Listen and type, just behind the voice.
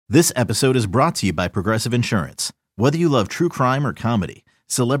This episode is brought to you by Progressive Insurance. Whether you love true crime or comedy,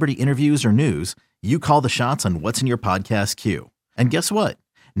 celebrity interviews or news, you call the shots on what's in your podcast queue. And guess what?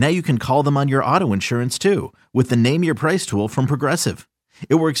 Now you can call them on your auto insurance too with the Name Your Price tool from Progressive.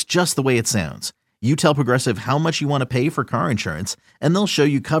 It works just the way it sounds. You tell Progressive how much you want to pay for car insurance, and they'll show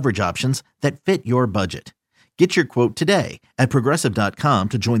you coverage options that fit your budget. Get your quote today at Progressive.com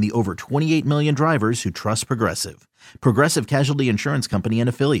to join the over 28 million drivers who trust Progressive. Progressive Casualty Insurance Company and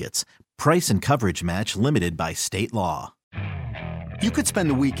Affiliates. Price and coverage match limited by state law. You could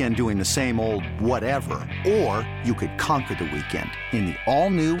spend the weekend doing the same old whatever, or you could conquer the weekend in the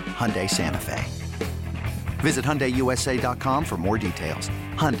all-new Hyundai Santa Fe. Visit HyundaiUSA.com for more details.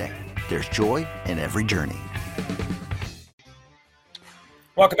 Hyundai, there's joy in every journey.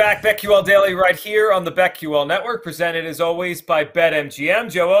 Welcome back, BetQL Daily, right here on the BetQL Network, presented as always by BetMGM.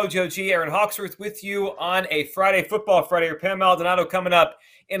 Joe O, Joe G, Aaron Hawksworth with you on a Friday Football Friday. Pam Maldonado coming up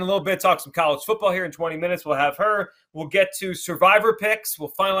in a little bit. Talk some college football here in 20 minutes. We'll have her. We'll get to Survivor picks.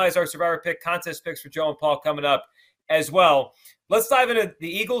 We'll finalize our Survivor pick contest picks for Joe and Paul coming up as well. Let's dive into the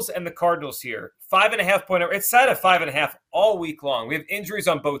Eagles and the Cardinals here. 5.5 point. It's set at 5.5 all week long. We have injuries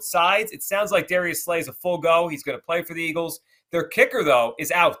on both sides. It sounds like Darius Slay is a full go. He's going to play for the Eagles. Their kicker, though, is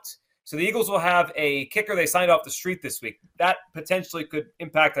out. So the Eagles will have a kicker they signed off the street this week. That potentially could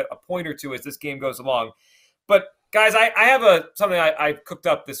impact a point or two as this game goes along. But, guys, I have something I cooked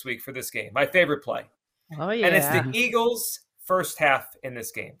up this week for this game, my favorite play. Oh, yeah. And it's the Eagles' first half in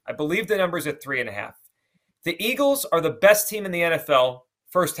this game. I believe the number's at 3.5. The Eagles are the best team in the NFL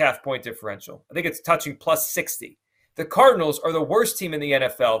first half point differential. I think it's touching plus 60. The Cardinals are the worst team in the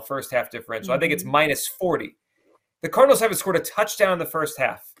NFL first half differential. I think it's minus 40. The Cardinals haven't scored a touchdown in the first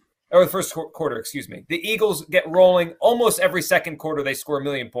half, or the first quarter, excuse me. The Eagles get rolling almost every second quarter. They score 1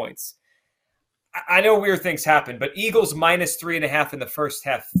 million points. I know weird things happen, but Eagles minus 3.5 in the first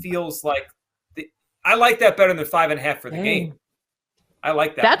half feels like I like that better than 5.5 for the game. I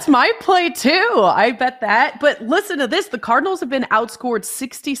like that. That's my play too. I bet that. But listen to this. The Cardinals have been outscored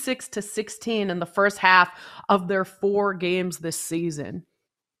 66-16 in the first half of their 4 games this season.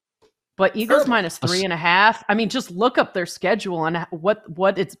 But Eagles minus 3.5. I mean, just look up their schedule and what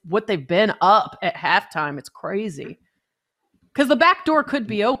they've been up at halftime. It's crazy. Because the back door could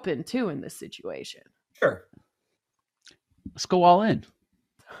be open too in this situation. Sure. Let's go all in.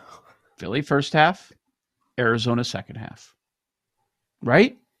 Philly first half, Arizona second half.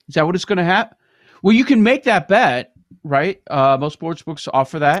 Right? Is that what it's going to happen? Well, you can make that bet, right? Most sports books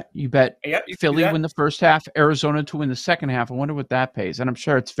offer that. You bet Philly win the first half, Arizona to win the second half. I wonder what that pays. And I'm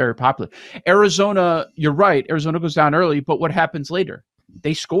sure it's very popular. Arizona, you're right. Arizona goes down early, but what happens later?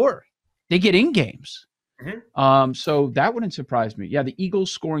 They score. They get in games. Mm-hmm. So that wouldn't surprise me. Yeah, the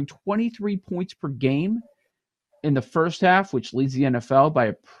Eagles scoring 23 points per game in the first half, which leads the NFL by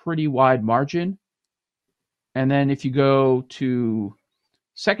a pretty wide margin. And then if you go to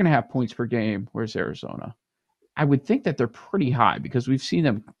second half points per game, where's Arizona? I would think that they're pretty high because we've seen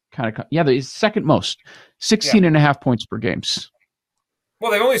them kind of, they're second most, 16.5 points per games.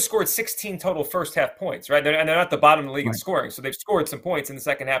 Well, they've only scored 16 total first half points, right? And they're not the bottom of the league in scoring. So they've scored some points in the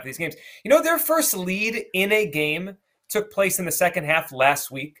second half of these games. You know, their first lead in a game took place in the second half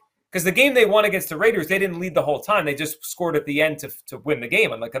last week. Because the game they won against the Raiders, they didn't lead the whole time. They just scored at the end to win the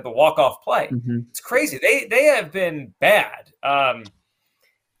game, and like at the walk-off play. Mm-hmm. It's crazy. They have been bad.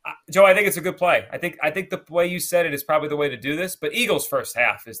 Joe, I think it's a good play. I think the way you said it is probably the way to do this. But Eagles first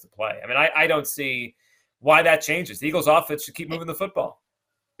half is the play. I mean, I don't see why that changes. The Eagles offense should keep moving the football.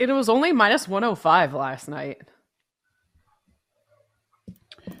 It was only minus 105 last night.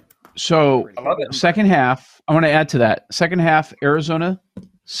 So second half, I want to add to that. Second half, Arizona,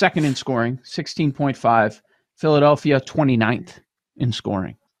 second in scoring, 16.5. Philadelphia, 29th in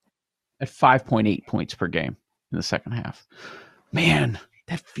scoring at 5.8 points per game in the second half. Man,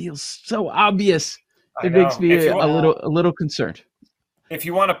 that feels so obvious. It makes me a little concerned. If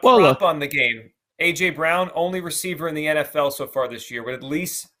you want to prop on the game, A.J. Brown, only receiver in the NFL so far this year with at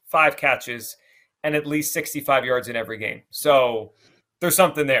least 5 catches and at least 65 yards in every game. So there's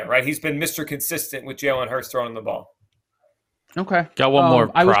something there, right? He's been Mr. Consistent with Jalen Hurts throwing the ball. Okay. Got one more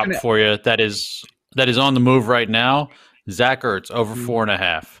prop for you that is on the move right now. Zach Ertz over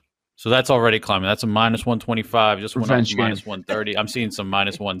 4.5. So that's already climbing. That's a minus 125. Just went up to minus 130. I'm seeing some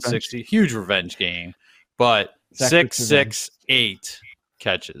minus 160. Huge revenge game. But 8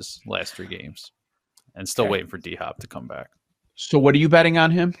 catches last 3 games. And still waiting for D-Hop to come back. So what are you betting on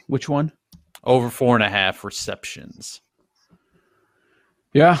him? Which one? Over 4.5 receptions.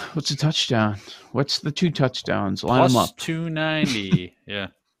 Yeah. What's a touchdown? What's the 2 touchdowns? Line them up. 290. Yeah.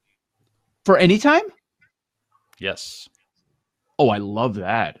 For any time? Yes. Oh, I love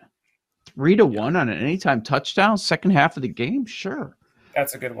that. 3-1 on an anytime touchdown, second half of the game. Sure.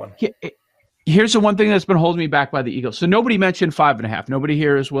 That's a good one. Here's the one thing that's been holding me back by the Eagles. So nobody mentioned 5.5. Nobody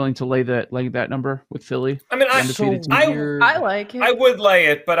here is willing to lay that number with Philly. I mean, I like it. I would lay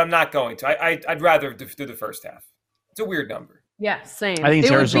it, but I'm not going to. I'd rather do the first half. It's a weird number. Yeah, same. I think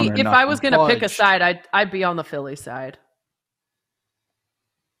it's Arizona. If I was going to pick a side, I'd be on the Philly side.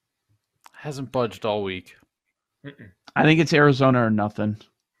 Hasn't budged all week. I think it's Arizona or nothing.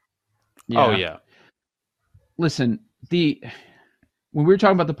 Yeah. Oh yeah. Listen, when we were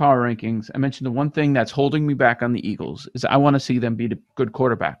talking about the power rankings, I mentioned the one thing that's holding me back on the Eagles is I want to see them beat a good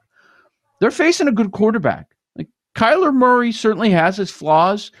quarterback. They're facing a good quarterback. Like Kyler Murray certainly has his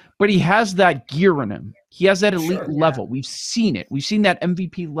flaws, but he has that gear in him. He has that elite level. We've seen it. We've seen that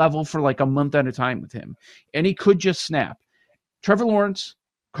MVP level for like a month at a time with him, and he could just snap. Trevor Lawrence,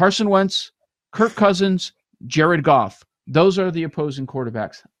 Carson Wentz, Kirk Cousins, Jared Goff. Those are the opposing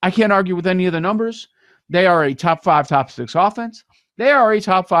quarterbacks. I can't argue with any of the numbers. They are a top 5, top 6 offense. They are a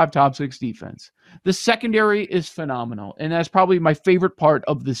top 5, top 6 defense. The secondary is phenomenal, and that's probably my favorite part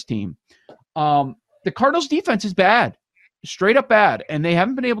of this team. The Cardinals' defense is bad, straight up bad, and they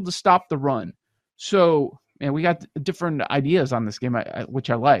haven't been able to stop the run. So, and we got different ideas on this game, which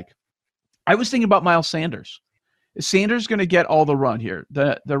I like. I was thinking about Miles Sanders. Is Sanders going to get all the run here?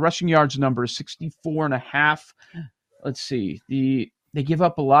 The rushing yards number is 64.5. Let's see. They give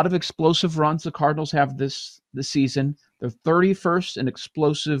up a lot of explosive runs. The Cardinals have this season. They're 31st in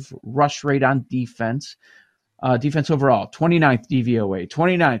explosive rush rate on defense. Defense overall, 29th DVOA,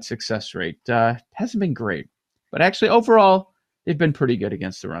 29th success rate. Hasn't been great. But actually, overall, they've been pretty good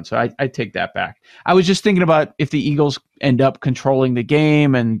against the run. So I take that back. I was just thinking about if the Eagles end up controlling the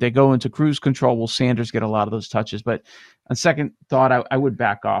game and they go into cruise control, will Sanders get a lot of those touches? But on second thought, I would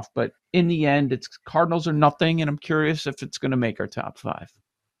back off. But in the end, it's Cardinals or nothing, and I'm curious if it's going to make our top 5.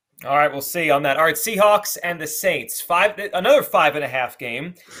 All right, we'll see on that. All right, Seahawks and the Saints. Another 5.5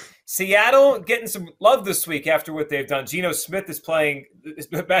 game. Seattle getting some love this week after what they've done. Geno Smith is playing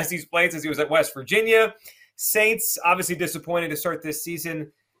the best he's played since he was at West Virginia. Saints, obviously disappointed to start this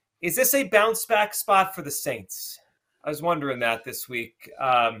season. Is this a bounce-back spot for the Saints? I was wondering that this week.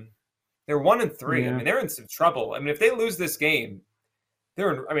 They're 1-3. Yeah. I mean, they're in some trouble. I mean, if they lose this game,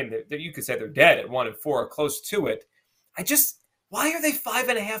 you could say they're dead at 1-4 or close to it. Why are they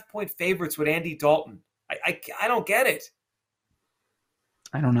 5.5-point favorites with Andy Dalton? I don't get it.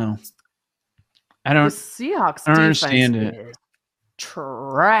 I don't know. The Seahawks I don't understand it.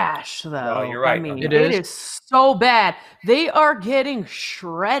 Trash, though. Oh, you're right. I mean, it is so bad. They are getting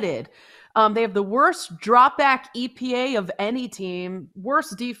shredded. They have the worst drop back EPA of any team,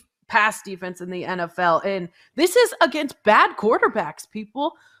 worst pass defense in the NFL. And this is against bad quarterbacks,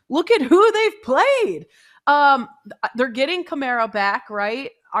 people. Look at who they've played. They're getting Kamara back, right?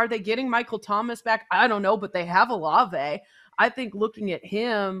 Are they getting Michael Thomas back? I don't know, but they have Olave. I think looking at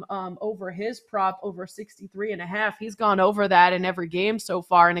him over his prop over 63.5, he's gone over that in every game so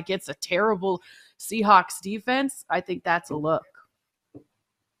far, and against a terrible Seahawks defense, I think that's a look.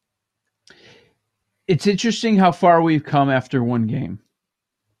 It's interesting how far we've come after one game.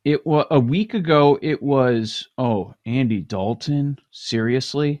 It was a week ago. It was, Andy Dalton,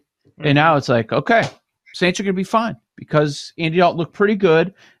 seriously? Mm-hmm. And now it's like, okay, Saints are going to be fine because Andy Dalton looked pretty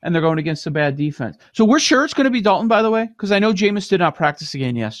good, and they're going against a bad defense. So we're sure it's going to be Dalton, by the way, because I know Jameis did not practice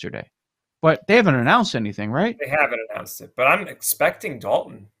again yesterday. But they haven't announced anything, right? They haven't announced it, but I'm expecting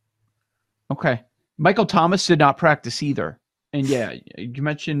Dalton. Okay. Michael Thomas did not practice either. And yeah, you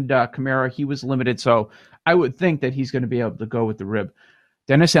mentioned Kamara. He was limited, so I would think that he's going to be able to go with the rib.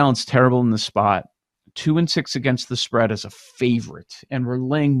 Dennis Allen's terrible in the spot. 2-6 against the spread as a favorite, and we're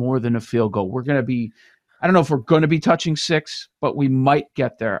laying more than a field goal. We're going to be, I don't know if we're going to be touching 6, but we might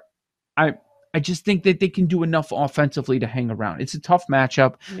get there. I just think that they can do enough offensively to hang around. It's a tough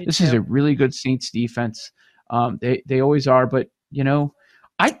matchup. This is a really good Saints defense. They always are, but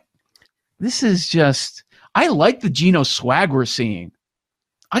I like the Geno swag we're seeing.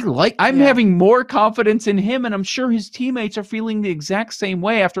 I'm having more confidence in him, and I'm sure his teammates are feeling the exact same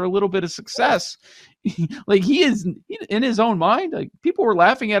way after a little bit of success. Like he is in his own mind. Like people were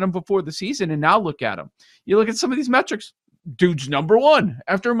laughing at him before the season, and now look at him. You look at some of these metrics. Dude's number 1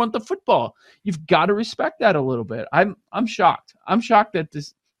 after a month of football. You've got to respect that a little bit. I'm shocked. I'm shocked that the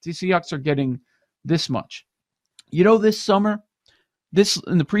Seahawks are getting this much. This summer,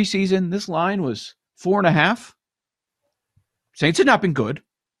 in the preseason, this line was 4.5. Saints had not been good.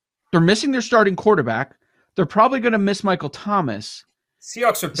 They're missing their starting quarterback. They're probably going to miss Michael Thomas.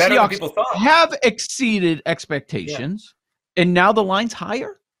 Seahawks are better than people thought. Have exceeded expectations, and now the line's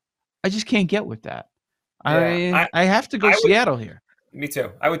higher. I just can't get with that. I have to go Seattle here. Me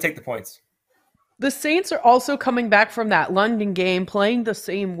too. I would take the points. The Saints are also coming back from that London game, playing the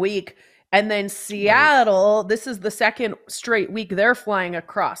same week. And then Seattle, this is the second straight week they're flying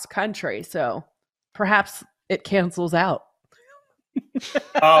across country. So perhaps it cancels out.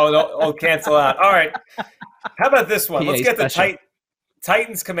 It'll cancel out. All right. How about this one? Let's get the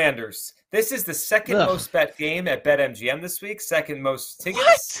Titans Commanders. This is the second most bet game at BetMGM this week. Second most tickets.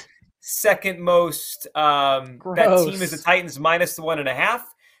 What? Second most bet team is the Titans minus the 1.5.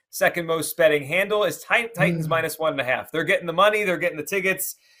 Second most betting handle is Titans minus 1.5. They're getting the money. They're getting the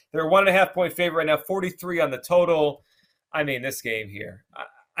tickets. They're 1.5 point favorite right now, 43 on the total. I mean, this game here.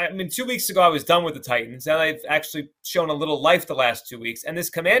 I mean, 2 weeks ago, I was done with the Titans. Now they've actually shown a little life the last 2 weeks. And this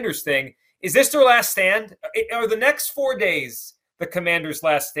Commanders thing, is this their last stand? Are the next 4 days the Commanders'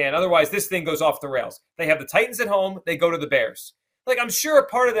 last stand? Otherwise, this thing goes off the rails. They have the Titans at home. They go to the Bears. Like, I'm sure a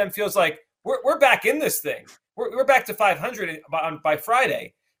part of them feels like we're back in this thing. We're back to 500 by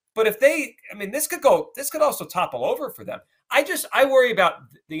Friday. But if this could also topple over for them. I worry about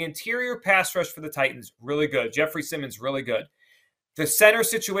the interior pass rush for the Titans. Really good. Jeffrey Simmons, really good. The center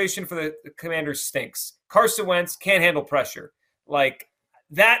situation for the Commanders stinks. Carson Wentz can't handle pressure. Like,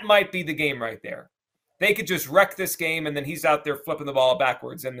 that might be the game right there. They could just wreck this game, and then he's out there flipping the ball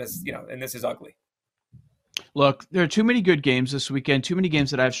backwards, and this is ugly. Look, there are too many good games this weekend, too many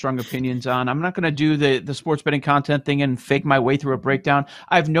games that I have strong opinions on. I'm not going to do the sports betting content thing and fake my way through a breakdown.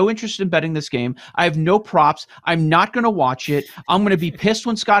 I have no interest in betting this game. I have no props. I'm not going to watch it. I'm going to be pissed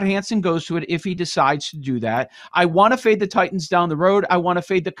when Scott Hansen goes to it if he decides to do that. I want to fade the Titans down the road. I want to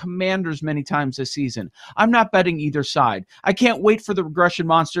fade the Commanders many times this season. I'm not betting either side. I can't wait for the regression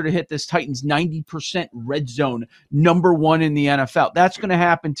monster to hit this Titans 90% red zone, #1 in the NFL. That's going to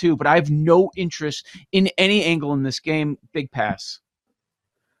happen too, but I have no interest in any angle in this game. Big pass.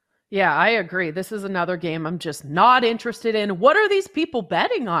 Yeah, I agree. This is another game I'm just not interested in. What are these people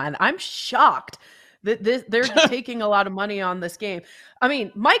betting on? I'm shocked that they're just taking a lot of money on this game. I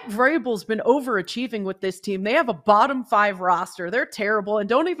mean, Mike Vrabel's been overachieving with this team. They have a bottom 5 roster. They're terrible. And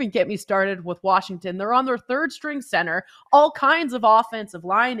don't even get me started with Washington. They're on their 3rd string center, all kinds of offensive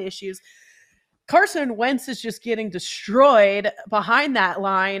line issues. Carson Wentz is just getting destroyed behind that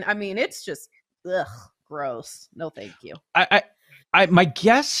line. I mean, it's just gross. No, thank you. My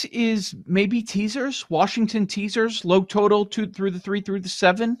guess is maybe teasers, Washington teasers, low total 2 through the 3 through the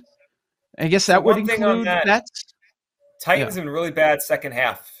 7. I guess that would include that. Titans have been really bad second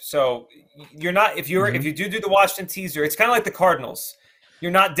half. So you're not if you do the Washington teaser, it's kind of like the Cardinals.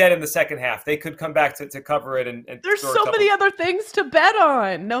 You're not dead in the second half. They could come back to cover it and there's so many other things to bet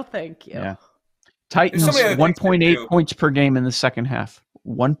on. No, thank you. Yeah. Titans 1.8 points per game in the second half.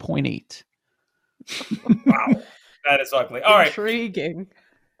 1.8. Wow, that is ugly. All right. Intriguing.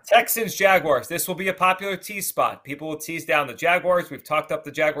 Texans, Jaguars. This will be a popular tease spot. People will tease down the Jaguars. We've talked up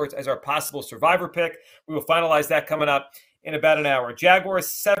the Jaguars as our possible survivor pick. We will finalize that coming up in about an hour. Jaguars,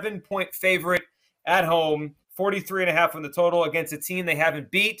 7-point favorite at home, 43.5 on the total against a team they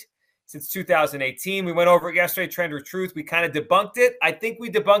haven't beat since 2018. We went over it yesterday, Trend or Truth. We kind of debunked it. I think we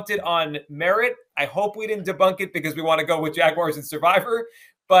debunked it on merit. I hope we didn't debunk it because we want to go with Jaguars and survivor.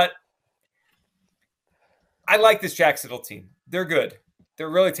 But I like this Jacksonville team. They're good. They're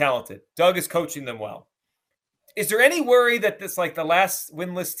really talented. Doug is coaching them well. Is there any worry that this, like the last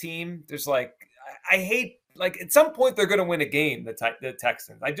winless team, there's I hate, at some point they're going to win a game, the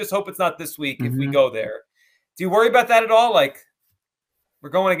Texans. I just hope it's not this week if we go there. Do you worry about that at all? We're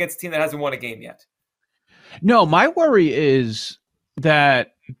going against a team that hasn't won a game yet. No, my worry is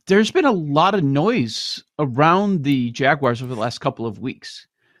that there's been a lot of noise around the Jaguars over the last couple of weeks.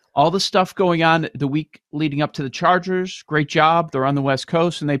 All the stuff going on the week leading up to the Chargers, great job. They're on the West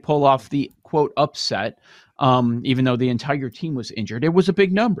Coast, and they pull off the, quote, upset, even though the entire team was injured. It was a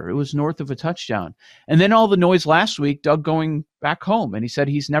big number. It was north of a touchdown. And then all the noise last week, Doug going back home, and he said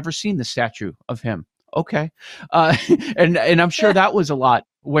he's never seen the statue of him. Okay. And I'm sure that was a lot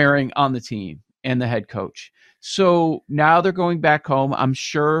wearing on the team and the head coach. So now they're going back home. I'm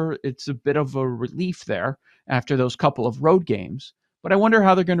sure it's a bit of a relief there after those couple of road games. But I wonder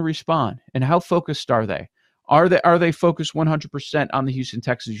how they're going to respond and how focused are they? Are they focused 100% on the Houston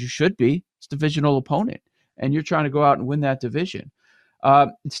Texans? You should be. It's a divisional opponent, and you're trying to go out and win that division.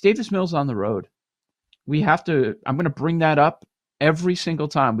 It's Davis Mills on the road. I'm going to bring that up every single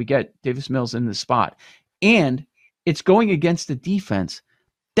time we get Davis Mills in this spot. And it's going against a defense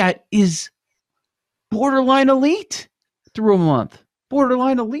that is borderline elite through a month.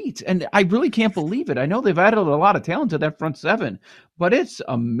 Borderline elite. And I really can't believe it. I know they've added a lot of talent to that front seven, but it's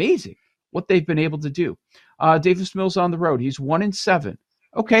amazing what they've been able to do. Davis Mills on the road. He's 1-7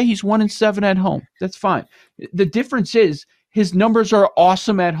 Okay, he's 1-7 at home. That's fine. The difference is his numbers are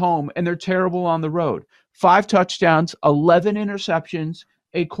awesome at home and they're terrible on the road. 5 touchdowns, 11 interceptions,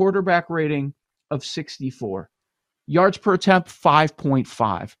 a quarterback rating of 64. Yards per attempt,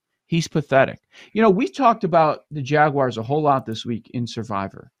 5.5. He's pathetic. We talked about the Jaguars a whole lot this week in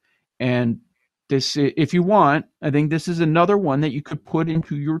Survivor. And this, if you want, I think this is another one that you could put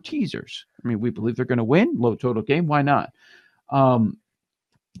into your teasers. I mean, we believe they're going to win. Low total game. Why not?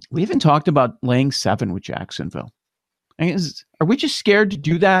 We haven't talked about laying 7 with Jacksonville. Are we just scared to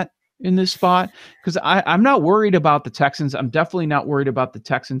do that in this spot? Because I'm not worried about the Texans. I'm definitely not worried about the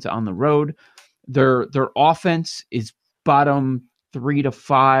Texans on the road. Their offense is bottom 3 to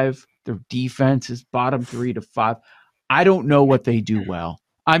 5. Their defense is bottom 3 to 5. I don't know what they do well.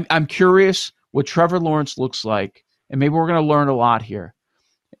 I'm curious what Trevor Lawrence looks like, and maybe we're going to learn a lot here.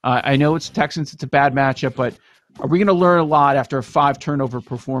 I know it's Texans. It's a bad matchup, but are we going to learn a lot after a 5-turnover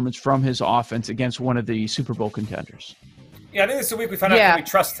performance from his offense against one of the Super Bowl contenders? Yeah, I think this is the week we find out, can we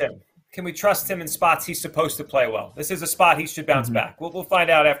trust him? Can we trust him in spots he's supposed to play well? This is a spot he should bounce back. We'll find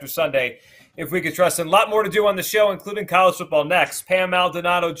out after Sunday if we could trust him. A lot more to do on the show, including college football next. Pam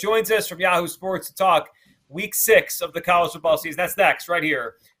Maldonado joins us from Yahoo Sports to talk Week 6 of the college football season. That's next right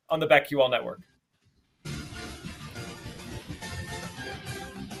here on the BetQL Network.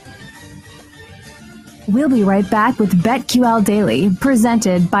 We'll be right back with BetQL Daily,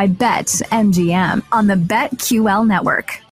 presented by BetMGM on the BetQL Network.